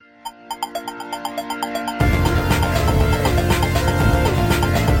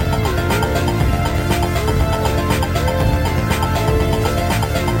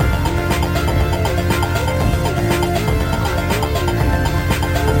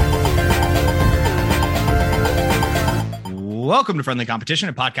Welcome to Friendly Competition,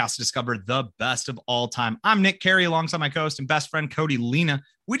 a podcast to discover the best of all time. I'm Nick Carey, alongside my co-host and best friend, Cody Lena.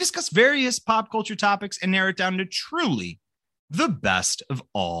 We discuss various pop culture topics and narrow it down to truly the best of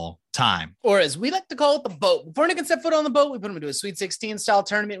all time. Or as we like to call it, the boat. Before Nick can step foot on the boat, we put him into a Sweet 16 style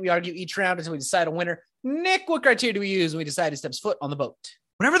tournament. We argue each round until we decide a winner. Nick, what criteria do we use when we decide who steps foot on the boat?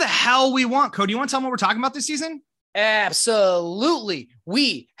 Whatever the hell we want. Cody, you want to tell them what we're talking about this season? Absolutely.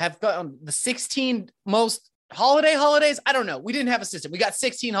 We have gotten the 16 most holidays. I don't know. We didn't have a system. We got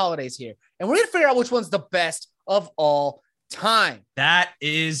 16 holidays here, and we're going to figure out which one's the best of all time. That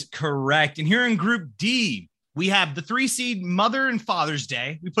is correct. And here in Group D, we have the 3-seed Mother and Father's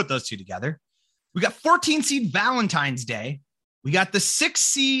Day. We put those two together. We got 14-seed Valentine's Day. We got the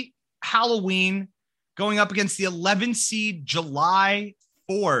 6-seed Halloween going up against the 11-seed July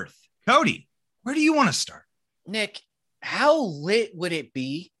 4th. Cody, where do you want to start? Nick, how lit would it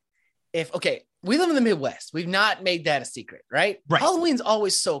be if, we live in the Midwest. We've not made that a secret, right? Halloween's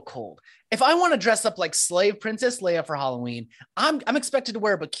always so cold. If I want to dress up like slave Princess Leia for Halloween, I'm expected to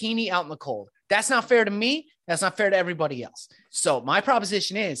wear a bikini out in the cold. That's not fair to me. That's not fair to everybody else. So my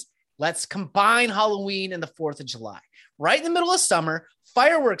proposition is, let's combine Halloween and the 4th of July. Right in the middle of summer,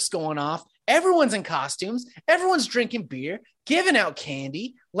 fireworks going off. Everyone's in costumes. Everyone's drinking beer, giving out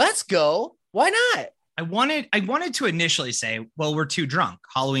candy. Let's go. Why not? I wanted to initially say, well, we're too drunk.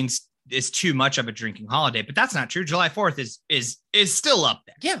 Halloween is too much of a drinking holiday, but that's not true. July 4th is still up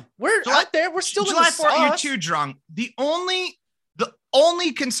there. Yeah, we're out there. We're still July in the 4th. sauce. You're too drunk. The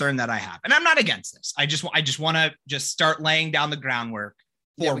only concern that I have, and I'm not against this. I just want to just start laying down the groundwork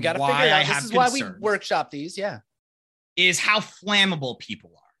for we got to why figure it out. I have This is concerns. why we workshop these. Yeah, is how flammable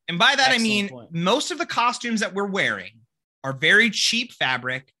people are, and by that Excellent I mean point. most of the costumes that we're wearing are very cheap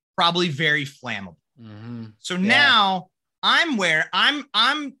fabric, probably very flammable. Mm-hmm. So now I'm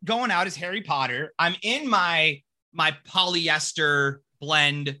going out as Harry Potter. I'm in my polyester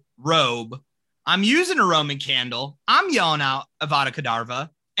blend robe. I'm using a Roman candle. I'm yelling out Avada Kedavra.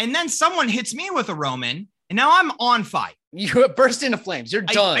 And then someone hits me with a Roman, and now I'm on fire. You burst into flames. You're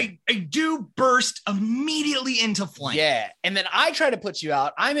done. I do burst immediately into flames. Yeah. And then I try to put you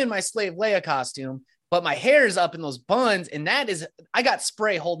out. I'm in my slave Leia costume, but my hair is up in those buns. And I got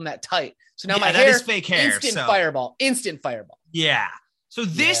spray holding that tight. So now my that hair is fake hair. Instant fireball. Yeah. So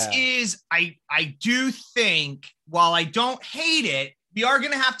this is, I do think, while I don't hate it, we are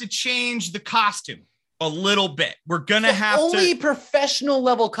going to have to change the costume a little bit. We're going to have only professional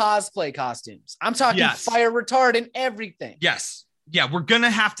level cosplay costumes. I'm talking fire retardant, everything. Yes. Yeah. We're going to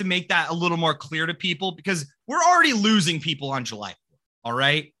have to make that a little more clear to people because we're already losing people on July 4th. All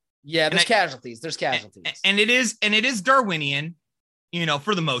right. Yeah. There's casualties. And it is Darwinian,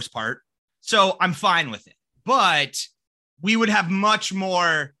 for the most part. So I'm fine with it, but we would have much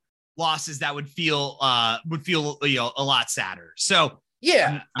more losses that would feel a lot sadder. So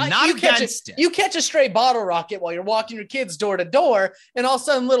yeah, I'm not against it. You catch a stray bottle rocket while you're walking your kids door to door, and all of a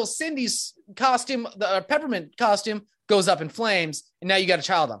sudden little Cindy's costume, the peppermint costume, goes up in flames, and now you got a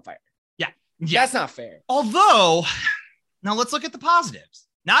child on fire. Yeah. That's not fair. Although, now let's look at the positives.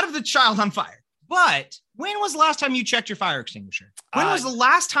 Not of the child on fire, but when was the last time you checked your fire extinguisher? When was the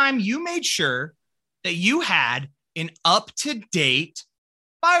last time you made sure that you had an up-to-date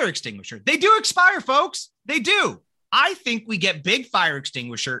fire extinguisher? They do expire, folks. They do. I think we get Big Fire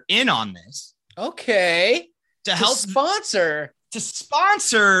Extinguisher in on this. Okay. To help sponsor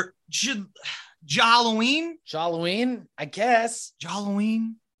Jalloween, I guess.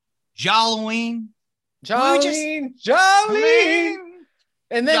 Jalloween.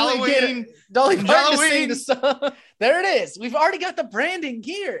 And then we get Dolly Parton to sing the song. There it is. We've already got the branding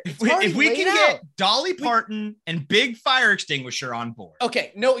here. If we can get Dolly Parton and Big Fire Extinguisher on board.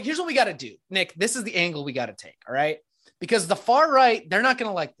 Okay, no, here's what we got to do. Nick, this is the angle we got to take, all right? Because the far right, they're not going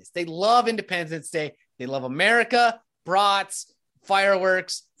to like this. They love Independence Day. They love America, brats,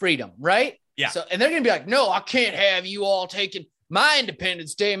 fireworks, freedom, right? Yeah. So, and they're going to be like, no, I can't have you all taking my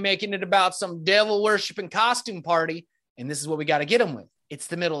Independence Day and making it about some devil worshiping costume party. And this is what we got to get them with. It's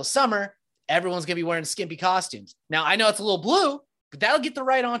the middle of summer. Everyone's going to be wearing skimpy costumes. Now, I know it's a little blue, but that'll get the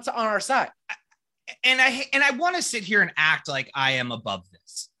right on our side. And I want to sit here and act like I am above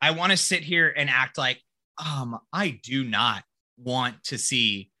this. I want to sit here and act like, I do not want to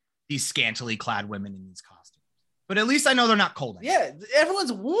see these scantily clad women in these costumes. But at least I know they're not cold anymore. Yeah,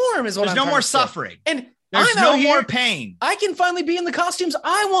 everyone's warm is what There's I'm no more to say. suffering. And there's no more pain. I can finally be in the costumes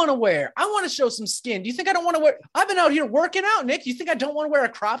I want to wear. I want to show some skin. Do you think I don't want to wear? I've been out here working out, Nick. You think I don't want to wear a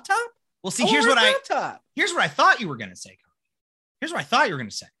crop top? Well, see, here's what I thought you were going to say. Here's what I thought you were going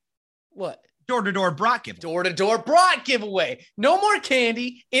to say. What? Door-to-door brat giveaway. Door-to-door brat giveaway. No more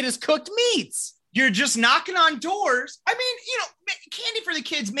candy. It is cooked meats. You're just knocking on doors. I mean, candy for the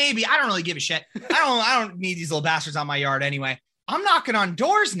kids, maybe. I don't really give a shit. I don't need these little bastards on my yard anyway. I'm knocking on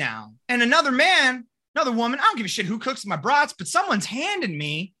doors now. And another woman, I don't give a shit who cooks my brats, but someone's handing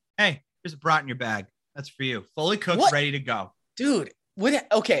me, hey, here's a brat in your bag. That's for you. Fully cooked, ready to go. Dude,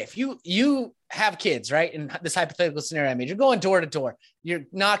 if you have kids, right? In this hypothetical scenario I made, you're going door to door. You're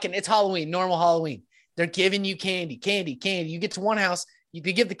knocking. It's Halloween, normal Halloween. They're giving you candy. You get to one house,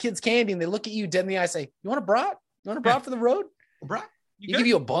 they give the kids candy and they look at you dead in the eye and say, you want a brat? You want a brat for the road? A brat? You give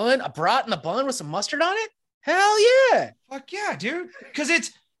you a brat in a bun with some mustard on it? Hell yeah. Fuck yeah, dude. Because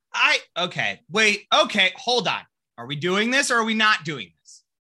hold on. Are we doing this or are we not doing this?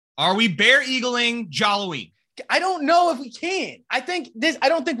 Are we bare eagling Jalloween? I don't know if we can. I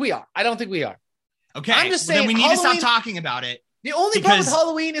don't think we are. Okay. I'm just saying then we need to stop talking about it. The only problem with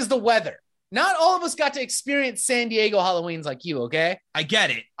Halloween is the weather. Not all of us got to experience San Diego Halloweens like you, okay? I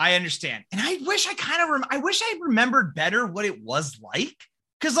get it. I understand. And I wish I remembered better what it was like.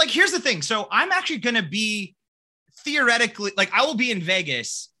 Because, here's the thing. So I'm actually going to be theoretically, I will be in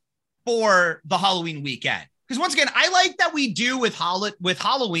Vegas for the Halloween weekend. Because once again, I like that we do with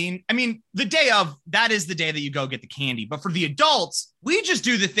Halloween. I mean, that is the day that you go get the candy. But for the adults, we just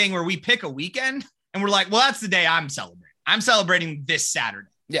do the thing where we pick a weekend and we're like, well, that's the day I'm celebrating. I'm celebrating this Saturday.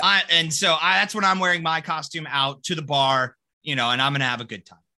 Yeah. That's when I'm wearing my costume out to the bar, and I'm going to have a good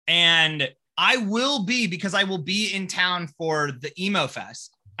time. And I will be, because I will be in town for the Emo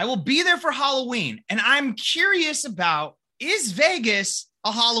Fest. I will be there for Halloween. And I'm curious about, is Vegas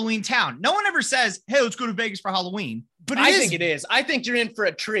a Halloween town? No one ever says, hey, let's go to Vegas for Halloween. But I think it is. I think you're in for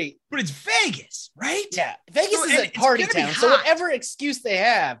a treat. But it's Vegas, right? Yeah. Vegas is a party town. So whatever excuse they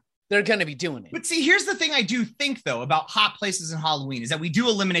have, they're going to be doing it. But see, here's the thing I do think, though, about hot places in Halloween is that we do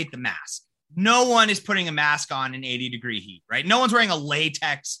eliminate the mask. No one is putting a mask on in 80-degree heat, right? No one's wearing a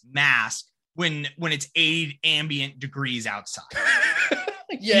latex mask when it's 80 ambient degrees outside.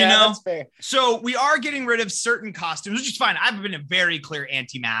 Yeah, that's fair. So we are getting rid of certain costumes, which is fine. I've been a very clear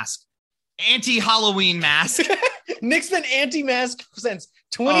anti-Halloween mask. Nick's been anti-mask since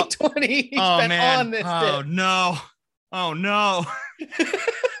 2020. He's been on this. Oh, no. Oh, no.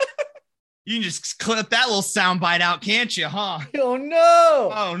 You can just clip that little soundbite out, can't you, huh? Oh,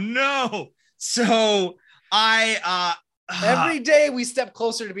 no. Oh, no. So every day we step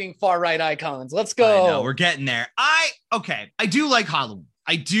closer to being far right icons. Let's go. I know, we're getting there. I do like Halloween.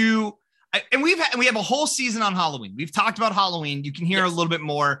 I do. And we have a whole season on Halloween. We've talked about Halloween. You can hear a little bit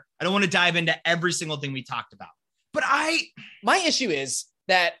more. I don't want to dive into every single thing we talked about. But my issue is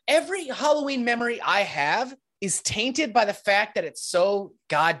that every Halloween memory I have is tainted by the fact that it's so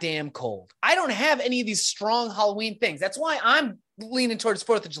goddamn cold. I don't have any of these strong Halloween things. That's why I'm leaning towards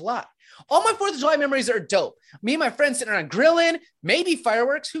 4th of July. All my 4th of July memories are dope. Me and my friends sitting around grilling, maybe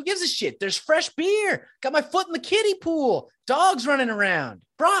fireworks. Who gives a shit? There's fresh beer. Got my foot in the kiddie pool. Dogs running around.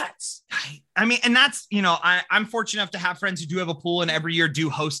 Brats. I mean, and that's, I'm fortunate enough to have friends who do have a pool and every year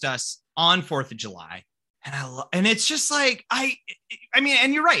do host us on 4th of July. And it's just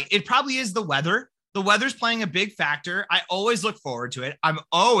and you're right. It probably is the weather. The weather's playing a big factor. I always look forward to it. I'm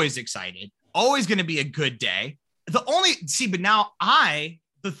always excited. Always going to be a good day. But now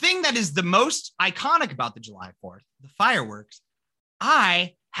the thing that is the most iconic about the July 4th, the fireworks,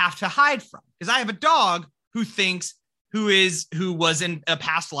 I have to hide from because I have a dog who was in a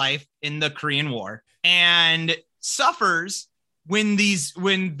past life in the Korean War and suffers when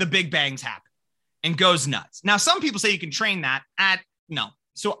the big bangs happen and goes nuts. Now, some people say you can train that no.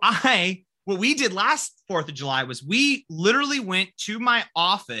 So what we did last 4th of July was we literally went to my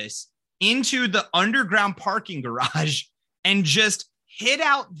office into the underground parking garage and just hid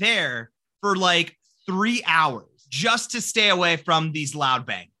out there for 3 hours just to stay away from these loud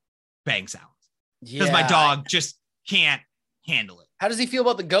bang sounds. Because my dog just can't handle it. How does he feel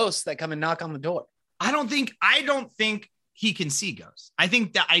about the ghosts that come and knock on the door? I don't think he can see ghosts. I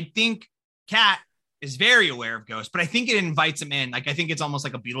think Kat is very aware of ghosts, but I think it invites him in. I think it's almost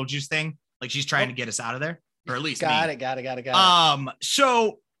like a Beetlejuice thing. She's trying to get us out of there, or at least got me. it.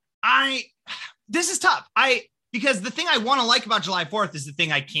 So this is tough. Because the thing I want to like about July 4th is the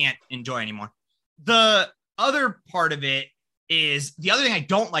thing I can't enjoy anymore. The other part of it is the other thing I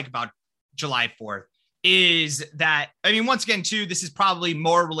don't like about July 4th is that, once again, too, this is probably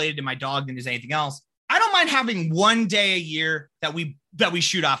more related to my dog than there's anything else. I don't mind having one day a year that we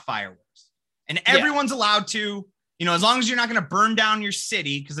shoot off fireworks and everyone's allowed to, as long as you're not going to burn down your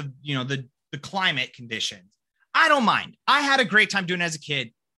city because of, the climate conditions. I don't mind. I had a great time doing it as a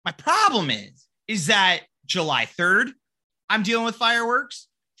kid. My problem is that July 3rd, I'm dealing with fireworks.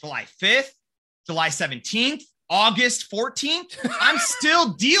 July 5th, July 17th, August 14th, I'm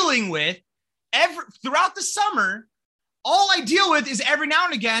still dealing with throughout the summer, all I deal with is every now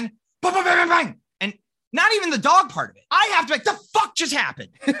and again, bang, bang, bang, bang. And not even the dog part of it. I have to be like, the fuck just happened?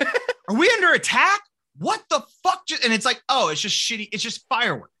 Are we under attack? What the fuck? And it's like, oh, it's just shitty. It's just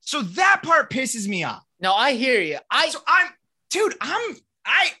fireworks. So that part pisses me off. No, I hear you. I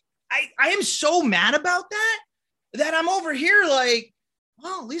am so mad about that I'm over here like,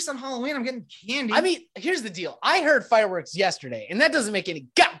 well, at least on Halloween, I'm getting candy. I mean, here's the deal. I heard fireworks yesterday, and that doesn't make any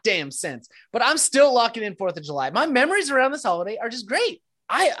goddamn sense, but I'm still locking in 4th of July. My memories around this holiday are just great.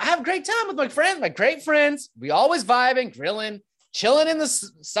 I have a great time with my friends, my great friends. We always vibing, grilling, chilling in the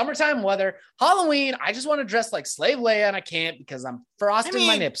summertime weather. Halloween, I just want to dress like Slave Leia, and I can't because I'm frosting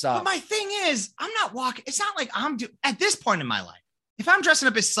my nips off. But my thing is, I'm not walking. It's not like at this point in my life, if I'm dressing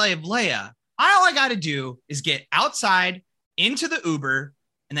up as Slave Leia, all I got to do is get outside into the Uber,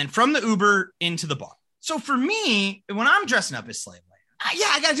 and then from the Uber into the bar. So for me, when I'm dressing up as Slave Leia,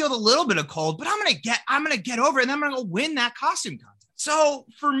 I got to deal with a little bit of cold, but I'm gonna get over it, and then I'm gonna go win that costume contest. So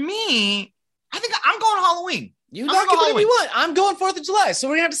for me, I think I'm going Halloween. You knock it whatever you want. I'm going 4th of July. So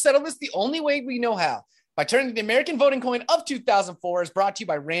we're gonna have to settle this the only way we know how. By turning the American voting coin of 2004 is brought to you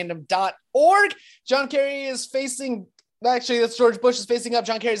by random.org. John Kerry is facing, actually, that's George Bush is facing up.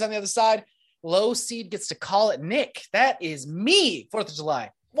 John Kerry's on the other side. Low seed gets to call it Nick. That is me, 4th of July.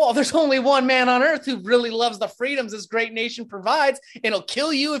 Well, there's only one man on earth who really loves the freedoms this great nation provides, and it'll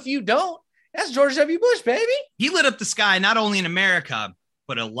kill you if you don't. That's George W. Bush, baby. He lit up the sky, not only in America,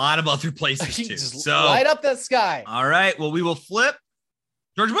 but a lot of other places too. So light up that sky. All right. Well, we will flip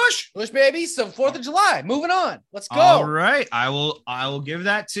George Bush. Bush, baby. So 4th of July. Moving on. Let's go. All right. I will give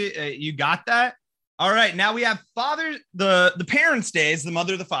that to you. Got that? All right. Now we have the parents' days, the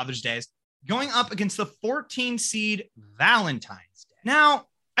mother of the Father's days, going up against the 14 seed Valentine's Day. Now,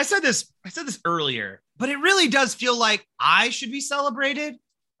 I said this earlier, but it really does feel like I should be celebrated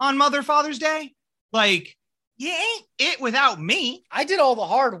on Father's Day. Like, you ain't it without me. I did all the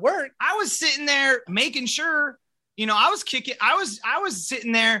hard work. I was sitting there making sure, I was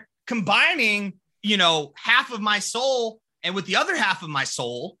sitting there combining, half of my soul and with the other half of my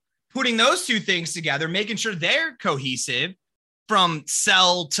soul, putting those two things together, making sure they're cohesive. From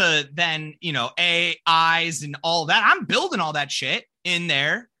cell to then, AIs and all that. I'm building all that shit in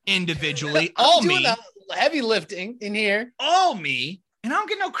there individually. All me. The heavy lifting in here. All me. And I don't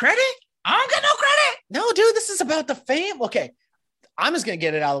get no credit. No, dude, this is about the fam. Okay. I'm just going to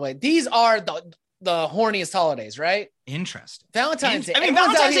get it out of the way. These are the horniest holidays, right? Interesting. Valentine's Day.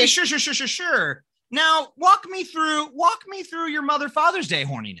 Valentine's Day. Sure. Now, walk me through your Father's Day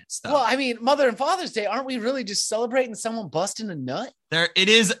horniness, though. Well, Mother and Father's Day, aren't we really just celebrating someone busting a nut? It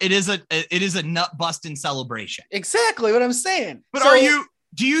is a nut busting celebration. Exactly what I'm saying. But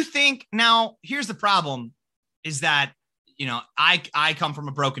do you think now, here's the problem is that, I come from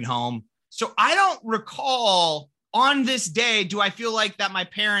a broken home. So I don't recall on this day, do I feel like that my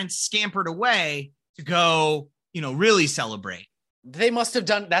parents scampered away to go, really celebrate? They must have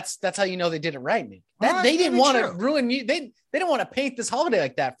done. That's how they did it right, Nick. They didn't want to ruin you. They didn't want to paint this holiday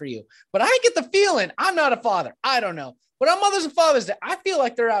like that for you. But I get the feeling, I'm not a father. I don't know. But on Mother's and Father's Day, I feel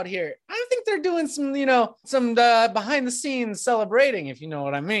like they're out here. I think they're doing some, some behind the scenes celebrating, if you know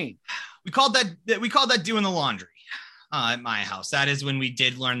what I mean. We called that doing the laundry at my house. That is when we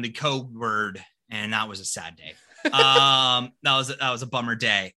did learn the code word, and that was a sad day. That was a bummer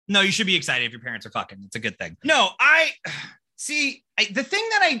day. No, you should be excited if your parents are fucking. It's a good thing. No, See, the thing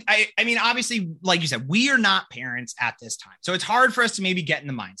that I mean, obviously, like you said, we are not parents at this time. So it's hard for us to maybe get in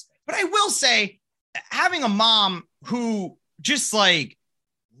the mind space. But I will say, having a mom who just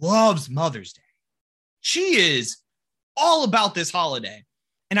loves Mother's Day, she is all about this holiday.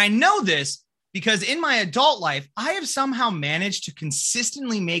 And I know this because in my adult life, I have somehow managed to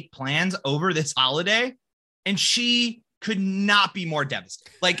consistently make plans over this holiday. And she could not be more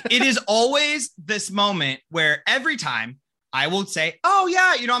devastated. It is always this moment where every time I will say, oh,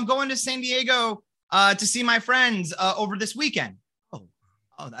 yeah, I'm going to San Diego to see my friends over this weekend.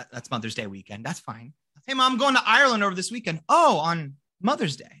 Oh, that's Mother's Day weekend. That's fine. Hey, Mom, I'm going to Ireland over this weekend. Oh, on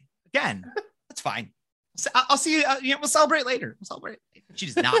Mother's Day. Again, that's fine. I'll see you. We'll celebrate later. She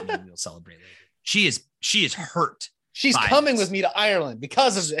does not mean we'll celebrate later. She is hurt. She's coming with me to Ireland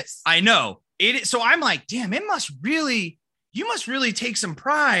because of this. I know. So I'm like, damn, you must really take some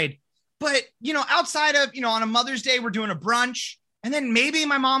pride. But, outside of, on a Mother's Day, we're doing a brunch. And then maybe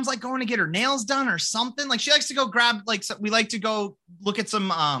my mom's going to get her nails done or something. She likes to go grab, we like to go look at some,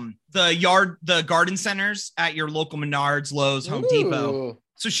 the garden centers at your local Menards, Lowe's, Home Depot.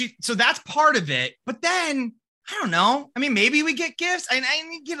 So that's part of it. But then, I don't know. I mean, maybe we get gifts.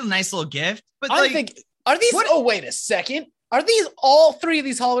 I get a nice little gift. But are these, wait a second. Are these all three of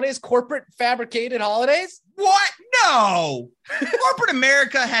these holidays corporate fabricated holidays? What? No. Corporate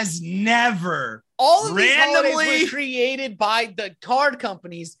America has never. All of these holidays were created by the card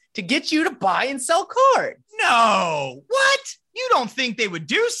companies to get you to buy and sell cards. No. What? You don't think they would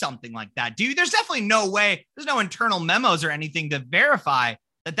do something like that, do you? There's definitely no way. There's no internal memos or anything to verify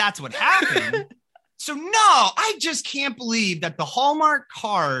that that's what happened. So no, I just can't believe that the Hallmark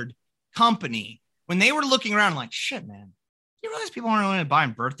card company, when they were looking around like, shit, man, you realize people aren't really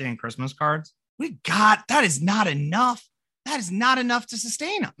buying birthday and Christmas cards? That is not enough. That is not enough to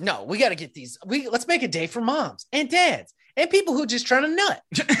sustain them. No, we got to get these. Let's make a day for moms and dads and people who just trying to nut.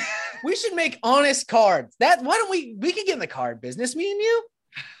 We should make honest cards. Why don't we can get in the card business, me and you.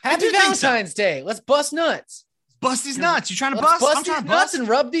 Happy Valentine's Day. Let's bust nuts. Bust these nuts. You trying to bust? I'm trying to bust and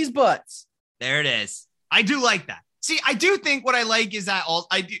rub these butts. There it is. I do like that. See, I do think what I like is that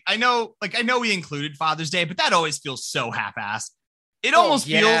I know we included Father's Day, but that always feels so half-assed. It almost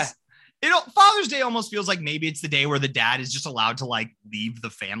feels Father's Day almost feels like maybe it's the day where the dad is just allowed to like leave the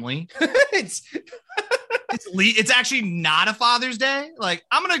family. It's actually not a Father's Day. Like,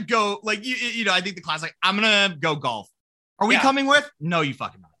 I'm gonna go, like, I think the class, like, I'm gonna go golf. Are we coming with? No, you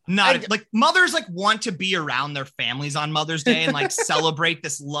fucking not. Like, mothers like want to be around their families on Mother's Day and like celebrate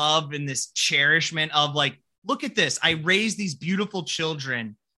this love and this cherishment of like, look at this. I raised these beautiful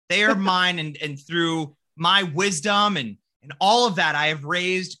children. They are mine. And through my wisdom and all of that, I have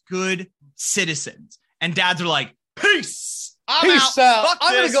raised good citizens. And dads are like, peace. Peace out.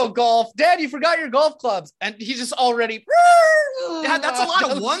 I'm going to go golf. Dad, you forgot your golf clubs. And he's just already. Dad, that's a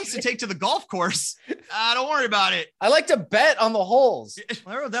lot of ones to take to the golf course. Don't worry about it. I like to bet on the holes.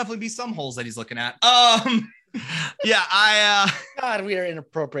 There will definitely be some holes that he's looking at. God, we are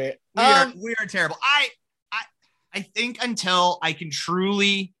inappropriate. We are terrible. I think until I can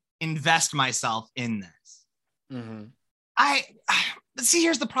truly invest myself in this, see,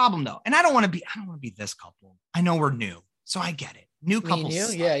 here's the problem though. And I don't want to be this couple. I know we're new. So I get it. New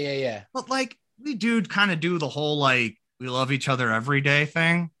couples. Yeah. But like we do kind of do the whole like we love each other every day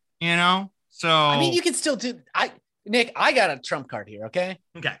thing, you know? So I mean, you can still do Nick, I got a trump card here, okay?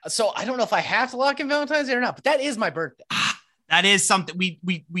 Okay. So I don't know if I have to lock in Valentine's Day or not, but that is my birthday. That is something we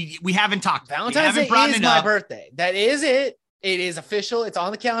haven't talked about. Valentine's Day is my birthday. That is it. It is official. It's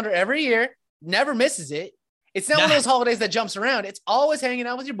on the calendar every year. Never misses it. It's not one of those holidays that jumps around. It's always hanging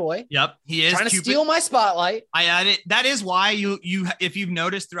out with your boy. Yep, he is trying to steal my spotlight. I add it. That is why you if you've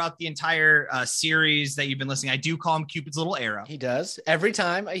noticed throughout the entire series that you've been listening, I do call him Cupid's little arrow. He does every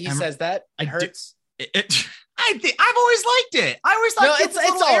time he says that. It hurts. I think I've always liked it. I always thought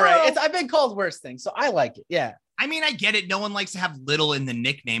it's all right. I've been called worse things, so I like it. Yeah. I mean, I get it. No one likes to have little in the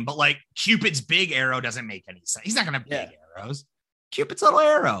nickname, but like Cupid's big arrow doesn't make any sense. He's not gonna have big arrows. Cupid's little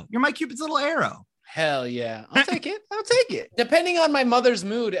arrow. You're my Cupid's little arrow. Hell yeah. I'll take it. Depending on my mother's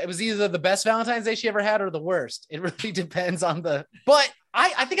mood, it was either the best Valentine's Day she ever had or the worst. It really depends on but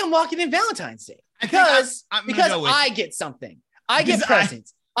I think I'm locking in Valentine's Day because I get something. I get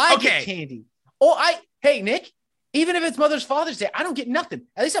presents. I get candy. Hey, Nick, even if it's Father's Day, I don't get nothing.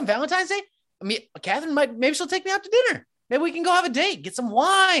 At least on Valentine's Day, I mean, Catherine maybe she'll take me out to dinner. Maybe we can go have a date, get some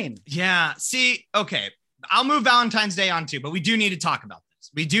wine. Yeah. See, okay. I'll move Valentine's Day on too, but we do need to talk about this.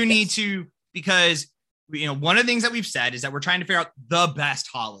 We do need to, because one of the things that we've said is that we're trying to figure out the best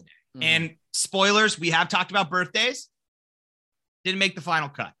holiday. And spoilers, we have talked about birthdays. Didn't make the final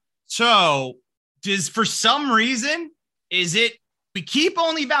cut. So for some reason, we keep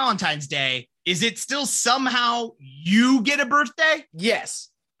only Valentine's Day? Is it still somehow you get a birthday? Yes.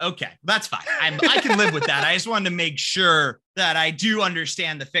 Okay, that's fine. I can live with that. I just wanted to make sure that I do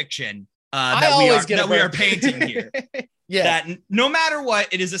understand the fiction that we are painting here. Yeah. That no matter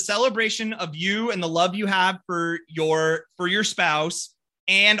what, it is a celebration of you and the love you have for your spouse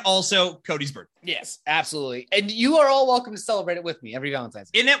and also Cody's birthday. Yes, absolutely. And you are all welcome to celebrate it with me every Valentine's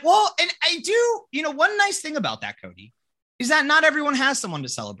Day. And I do, one nice thing about that, Cody, is that not everyone has someone to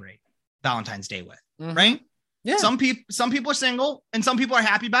celebrate Valentine's Day with, right? Yeah. Some people are single and some people are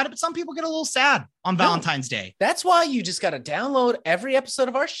happy about it, but some people get a little sad on Valentine's Day. That's why you just got to download every episode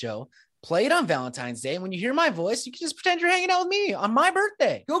of our show, play it on Valentine's Day. And when you hear my voice, you can just pretend you're hanging out with me on my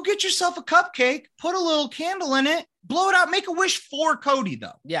birthday. Go get yourself a cupcake, put a little candle in it, blow it out, make a wish for Cody,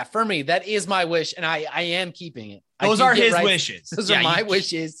 though. Yeah, for me, that is my wish. And I am keeping it. Those are his wishes. Those are my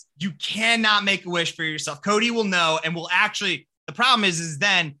wishes. You cannot make a wish for yourself. Cody will know and will actually, the problem is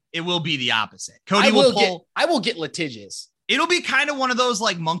then it will be the opposite. Cody I will get litigious. It'll be kind of one of those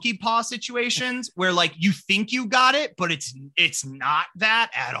like monkey paw situations where like you think you got it, but it's not that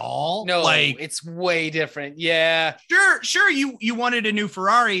at all. No, like it's way different. Yeah. Sure. You wanted a new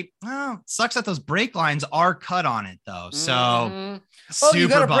Ferrari. Oh, sucks that those brake lines are cut on it though. So you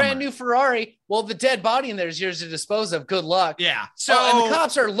got a brand new Ferrari. Well, the dead body in there is yours to dispose of. Good luck. Yeah. So and the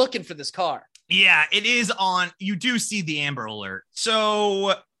cops are looking for this car. Yeah, it is on. You do see the Amber Alert.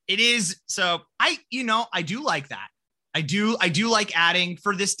 So it is. So I do like that. I do like adding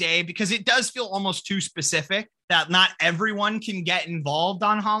for this day because it does feel almost too specific that not everyone can get involved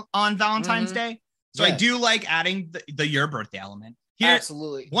on Valentine's Day. So yes. I do like adding the your birthday element. Here,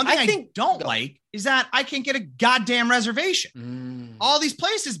 absolutely. One thing I don't like is that I can't get a goddamn reservation. All these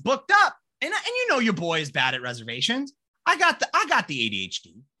places booked up. And your boy is bad at reservations. I got the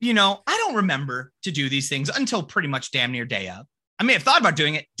ADHD. I don't remember to do these things until pretty much damn near day of. I may have thought about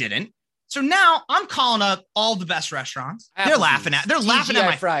doing it, didn't. So now I'm calling up all the best restaurants. They're laughing at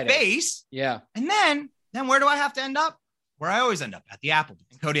my face. Yeah. And then where do I have to end up? Where I always end up, at the Applebee's.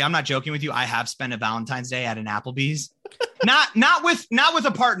 And Cody, I'm not joking with you. I have spent a Valentine's Day at an Applebee's. not with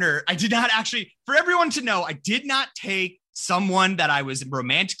a partner. I did not actually, for everyone to know, I did not take someone that I was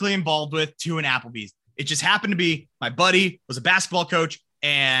romantically involved with to an Applebee's. It just happened to be my buddy was a basketball coach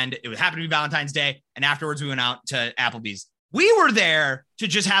and it happened to be Valentine's Day. And afterwards we went out to Applebee's. We were there to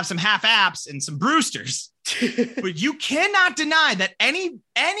just have some half apps and some Brewsters, but you cannot deny that any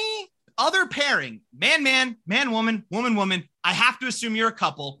other pairing, man, woman, woman, I have to assume you're a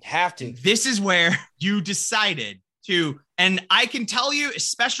couple. Have to. This is where you decided to, and I can tell you,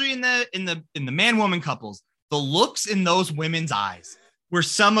 especially in the man woman couples, the looks in those women's eyes were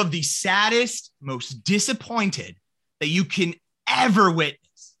some of the saddest, most disappointed that you can ever witness.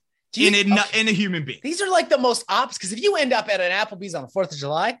 In a human being. These are like the most opposite, because if you end up at an Applebee's on the 4th of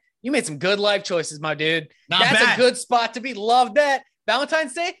July, you made some good life choices, my dude. That's bad. A good spot to be. Love that.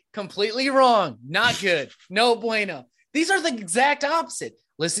 Valentine's Day, completely wrong. Not good. No bueno. These are the exact opposite.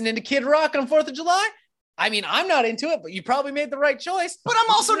 Listening to Kid Rock on 4th of July, I mean, I'm not into it, but you probably made the right choice. But I'm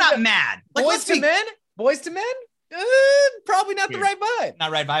also not mad. Like, Boys to Men, probably not weird. The right vibe.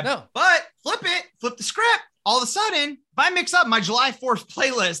 Not right vibe. No. But flip the script. All of a sudden, if I mix up my July 4th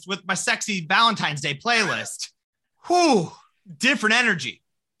playlist with my sexy Valentine's Day playlist, different energy.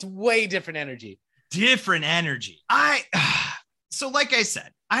 It's way different energy. Different energy. So like I said,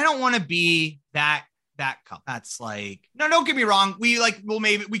 I don't want to be that couple. That's like, no, don't get me wrong. We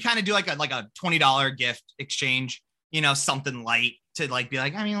we kind of do like a $20 gift exchange, something light to like be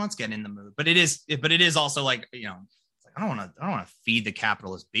like, I mean, let's get in the mood. But it is also like, I don't want to feed the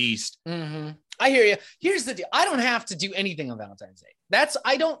capitalist beast. Mm-hmm. I hear you. Here's the deal. I don't have to do anything on Valentine's Day.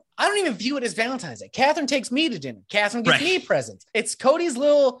 I don't even view it as Valentine's Day. Catherine takes me to dinner. Catherine gives me presents. It's Cody's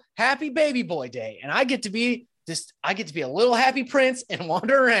little happy baby boy day. And I get to be a little happy prince and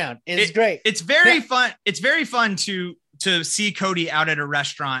wander around. It's great. It's very fun. It's very fun to see Cody out at a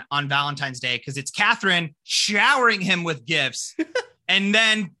restaurant on Valentine's Day because it's Catherine showering him with gifts and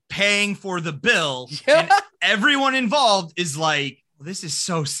then paying for the bill. Yeah. And everyone involved is like, well, this is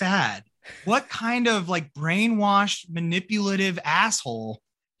so sad. What kind of like brainwashed, manipulative asshole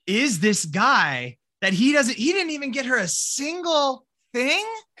is this guy that he didn't even get her a single thing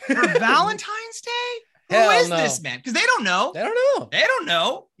for Valentine's Day? Who is this man? Because they don't know. They don't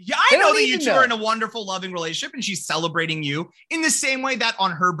know. Yeah, I know that you two are in a wonderful, loving relationship and she's celebrating you in the same way that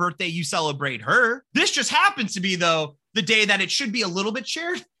on her birthday, you celebrate her. This just happens to be, though, the day that it should be a little bit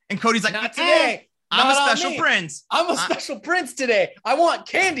shared. And Cody's like, not today. I'm a special prince. I'm a special prince today. I want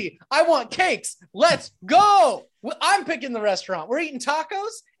candy. I want cakes. Let's go. I'm picking the restaurant. We're eating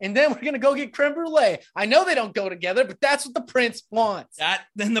tacos, and then we're going to go get creme brulee. I know they don't go together, but that's what the prince wants.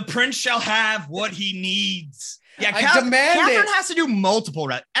 Then the prince shall have what he needs. Yeah, I demand Catherine has to do multiple.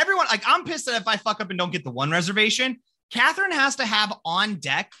 Everyone, like, I'm pissed that if I fuck up and don't get the one reservation, Catherine has to have on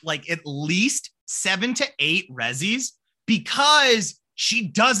deck, like, at least 7 to 8 resis because she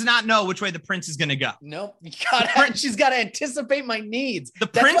does not know which way the prince is going to go. Nope. She's got to anticipate my needs.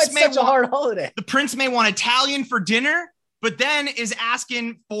 That's why it's such a hard holiday. The prince may want Italian for dinner, but then is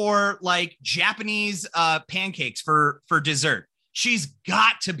asking for like Japanese pancakes for dessert. She's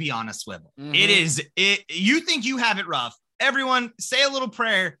got to be on a swivel. Mm-hmm. You think you have it rough. Everyone say a little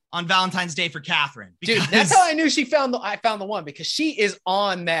prayer on Valentine's Day for Catherine. Dude, that's how I knew I found the one because she is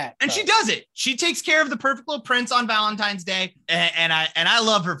on that. And she does it. She takes care of the perfect little prince on Valentine's Day. And I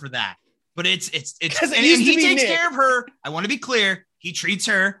love her for that. But it's and he takes care of her. I want to be clear. He treats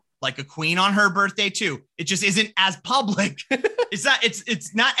her like a queen on her birthday too. It just isn't as public.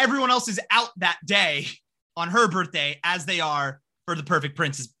 It's not everyone else is out that day on her birthday as they are for the perfect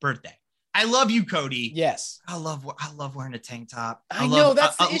prince's birthday. I love you, Cody. Yes. I love wearing a tank top. I know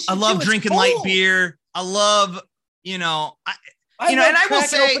that's the issue. I love drinking light beer. I love, I will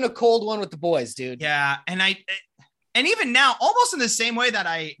say open a cold one with the boys, dude. Yeah. And even now, almost in the same way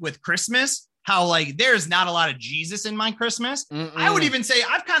that with Christmas, how like there's not a lot of Jesus in my Christmas. I would even say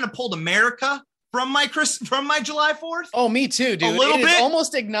I've kind of pulled America from my July 4th. Oh, me too, dude. A little bit.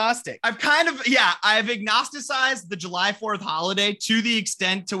 Almost agnostic. I've agnosticized the July 4th holiday to the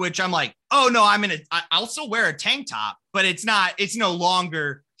extent to which I'm like, oh no, I'll still wear a tank top, but it's no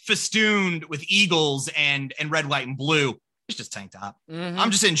longer festooned with eagles and red, white, and blue. It's just tank top. Mm-hmm.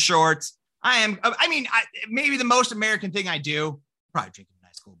 I'm just in shorts. Maybe the most American thing I do, probably drinking a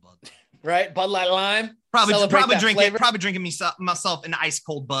nice cold Bud. Right? Bud Light Lime. Probably drinking myself an ice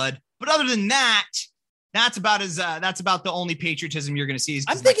cold Bud. But other than that, that's about the only patriotism you're going to see.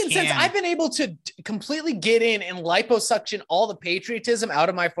 I'm thinking since I've been able to completely get in and liposuction all the patriotism out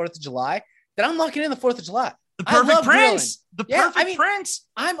of my 4th of July, that I'm locking in the 4th of July. The perfect prince. Perfect prince.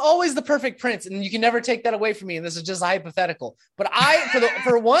 I'm always the perfect prince, and you can never take that away from me. And this is just hypothetical. But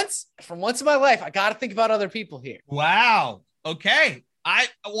for once in my life, I got to think about other people here. Wow. Okay. I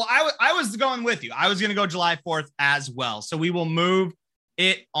was going with you. I was going to go July 4th as well. So we will move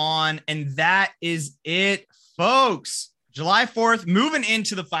it on. And that is it, folks. July 4th, moving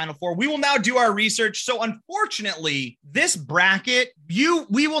into the Final Four. We will now do our research. So unfortunately, this bracket,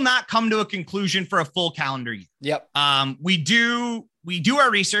 we will not come to a conclusion for a full calendar year. Yep. We do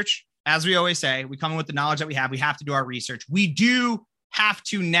our research, as we always say. We come in with the knowledge that we have. We have to do our research. We do have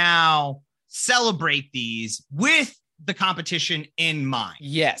to now celebrate these with the competition in mind.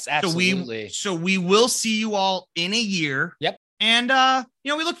 Yes, absolutely. So we will see you all in a year. Yep. And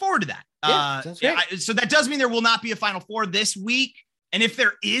we look forward to that. So that does mean there will not be a Final Four this week. And if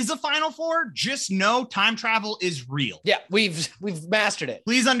there is a Final Four, just know time travel is real. Yeah, we've mastered it.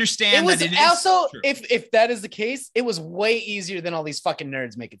 Please understand that it is also true. If that is the case, it was way easier than all these fucking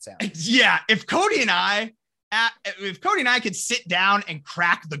nerds make it sound. Yeah, if Cody and I could sit down and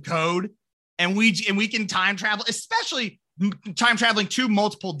crack the code, and we can time travel, especially time traveling to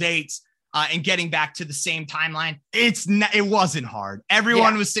multiple dates. And getting back to the same timeline, it wasn't hard.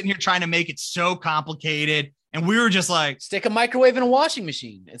 Everyone was sitting here trying to make it so complicated, and we were just like, stick a microwave in a washing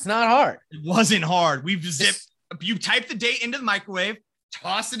machine. It's not hard. It wasn't hard. You type the date into the microwave,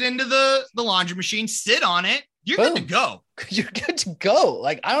 toss it into the laundry machine, sit on it. You're good to go. You're good to go.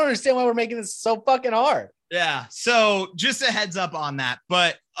 Like, I don't understand why we're making this so fucking hard. Yeah. So just a heads up on that,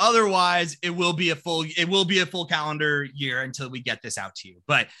 but otherwise it will be a full calendar year until we get this out to you.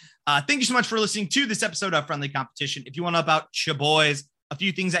 But thank you so much for listening to this episode of Friendly Competition. If you want to know about your boys, a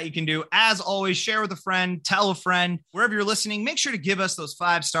few things that you can do, as always, share with a friend, tell a friend, wherever you're listening, make sure to give us those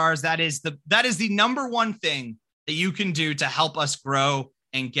 5 stars. That is the number one thing that you can do to help us grow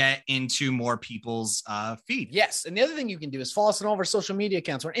and get into more people's feed. Yes. And the other thing you can do is follow us on all of our social media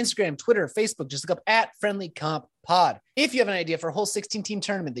accounts. We're on Instagram, Twitter, Facebook. Just look up at Friendly Comp Pod. If you have an idea for a whole 16-team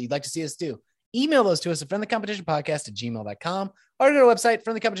tournament that you'd like to see us do, email those to us at friendlycompetitionpodcast@gmail.com or go to our website,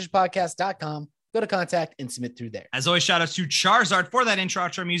 friendlycompetitionpodcast.com. Go to contact and submit through there. As always, shout out to Charizard for that intro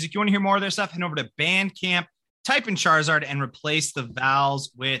outro music. You want to hear more of their stuff? Head over to Bandcamp, type in Charizard, and replace the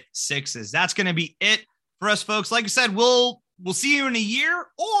vowels with 6s. That's going to be it for us, folks. Like I said, we'll see you in a year,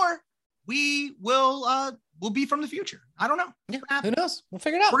 or we'll be from the future. I don't know. Yeah, who knows? We'll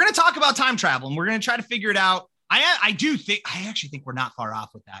figure it out. We're going to talk about time travel, and we're going to try to figure it out. I actually think we're not far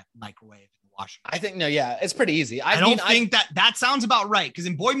off with that microwave in Washington. I think, no, yeah, it's pretty easy. I don't think that sounds about right, because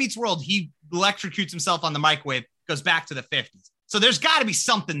in Boy Meets World, he electrocutes himself on the microwave, goes back to the 50s. So there's got to be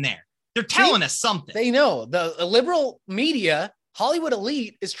something there. They're telling us something. They know. The liberal media, Hollywood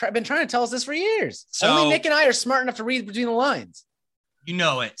elite, has been trying to tell us this for years. So only Nick and I are smart enough to read between the lines. You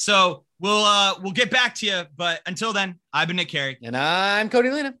know it. So we'll get back to you. But until then, I've been Nick Carey. And I'm Cody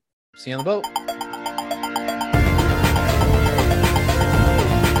Lena. See you on the boat.